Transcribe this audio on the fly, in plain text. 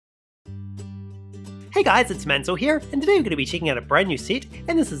Hey guys, it's Mansell here, and today we're going to be checking out a brand new set,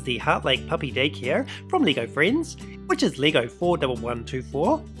 and this is the Heartlake Puppy Daycare from LEGO Friends, which is LEGO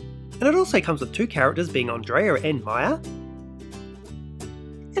 41124, and it also comes with two characters being Andrea and Maya.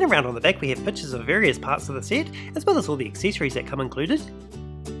 And around on the back we have pictures of various parts of the set, as well as all the accessories that come included.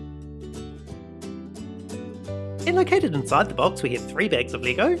 And located inside the box we have 3 bags of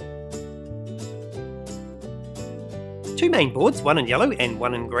LEGO, 2 main boards, one in yellow and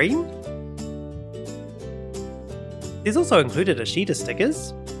one in green. There's also included a sheet of stickers.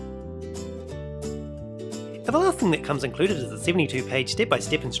 And the last thing that comes included is a 72-page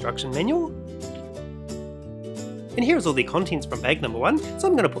step-by-step instruction manual. And here is all the contents from bag number 1, so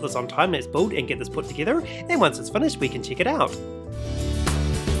I'm going to put this on time-lapse build and get this put together, and once it's finished we can check it out.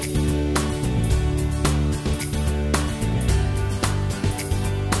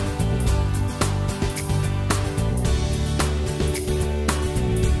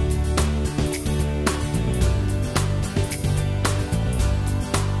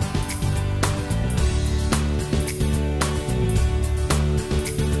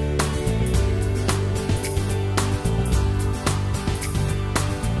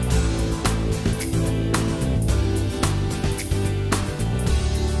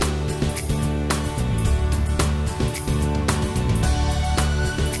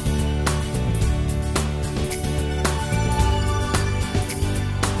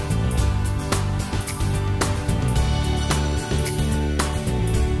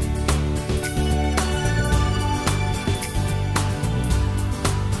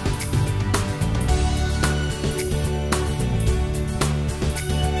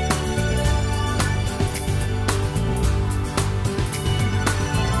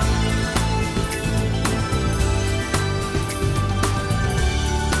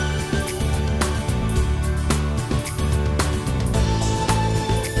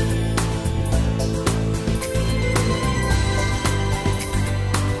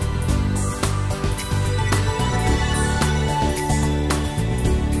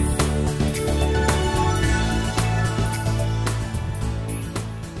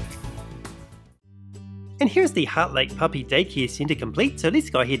 And here's the Heartlake Puppy Daycare Centre complete, so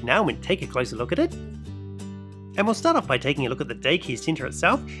let's go ahead now and take a closer look at it. And we'll start off by taking a look at the Daycare Centre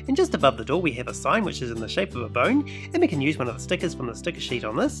itself, and just above the door we have a sign which is in the shape of a bone, and we can use one of the stickers from the sticker sheet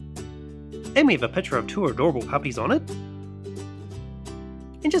on this. And we have a picture of 2 adorable puppies on it.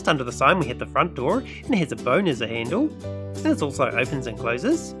 And just under the sign we have the front door, and it has a bone as a handle, and this also opens and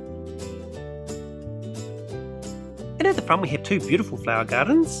closes. And at the front we have 2 beautiful flower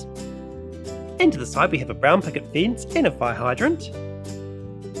gardens. And to the side we have a brown picket fence and a fire hydrant.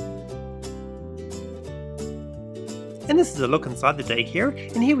 And this is a look inside the daycare,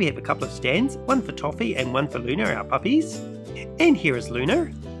 and here we have a couple of stands, one for Toffee and one for Luna, our puppies. And here is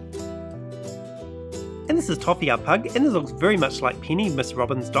Luna. And this is Toffee, our pug, and this looks very much like Penny, Miss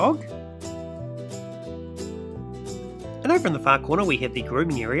Robin's dog. And over in the far corner we have the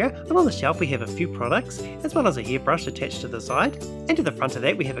grooming area, and on the shelf we have a few products, as well as a hairbrush attached to the side. And to the front of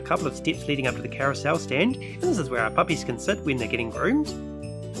that we have a couple of steps leading up to the carousel stand, and this is where our puppies can sit when they're getting groomed.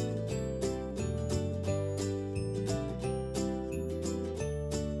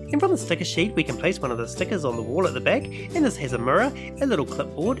 And from the sticker sheet we can place one of the stickers on the wall at the back, and this has a mirror, a little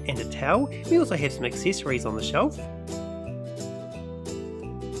clipboard and a towel. We also have some accessories on the shelf.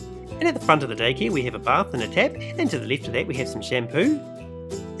 And at the front of the daycare we have a bath and a tap, and to the left of that we have some shampoo.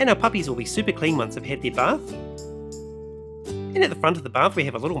 And our puppies will be super clean once they've had their bath. And at the front of the bath we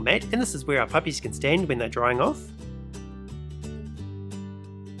have a little mat, and this is where our puppies can stand when they're drying off.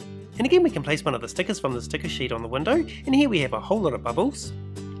 And again we can place one of the stickers from the sticker sheet on the window, and here we have a whole lot of bubbles.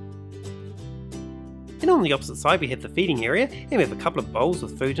 And on the opposite side we have the feeding area, and we have a couple of bowls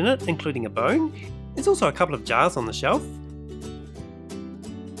with food in it, including a bone. There's also a couple of jars on the shelf.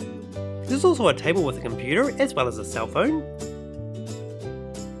 There's also a table with a computer, as well as a cell phone.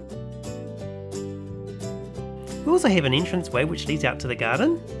 We also have an entranceway which leads out to the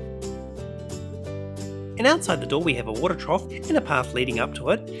garden. And outside the door we have a water trough and a path leading up to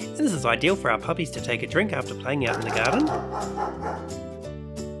it, and this is ideal for our puppies to take a drink after playing out in the garden.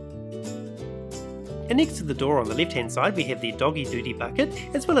 And next to the door on the left hand side we have the doggy duty bucket,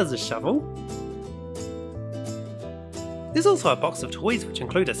 as well as a shovel. There's also a box of toys which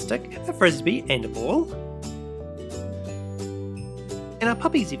include a stick, a frisbee and a ball. And our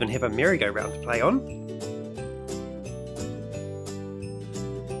puppies even have a merry-go-round to play on.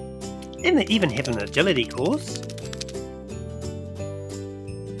 And they even have an agility course.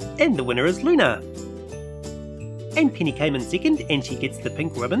 And the winner is Luna. And Penny came in second, and she gets the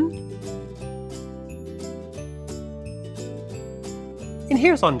pink ribbon. And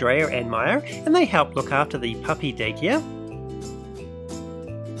here's Andrea and Maya, and they help look after the puppy daycare.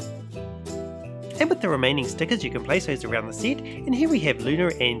 And with the remaining stickers you can place those around the set, and here we have Luna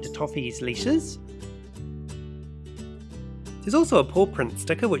and Toffee's leashes. There's also a paw print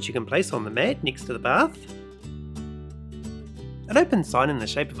sticker which you can place on the mat next to the bath. An open sign in the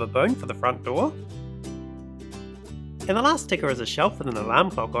shape of a bone for the front door. And the last sticker is a shelf with an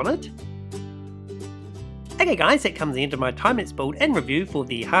alarm clock on it. Okay guys, that comes the end of my time-lapse build and review for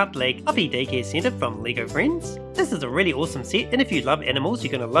the Heartlake Puppy Daycare Centre from LEGO Friends. This is a really awesome set, and if you love animals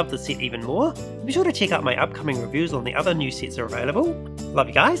you're going to love the set even more. Be sure to check out my upcoming reviews on the other new sets that are available. Love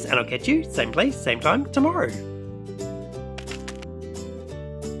you guys, and I'll catch you same place, same time tomorrow.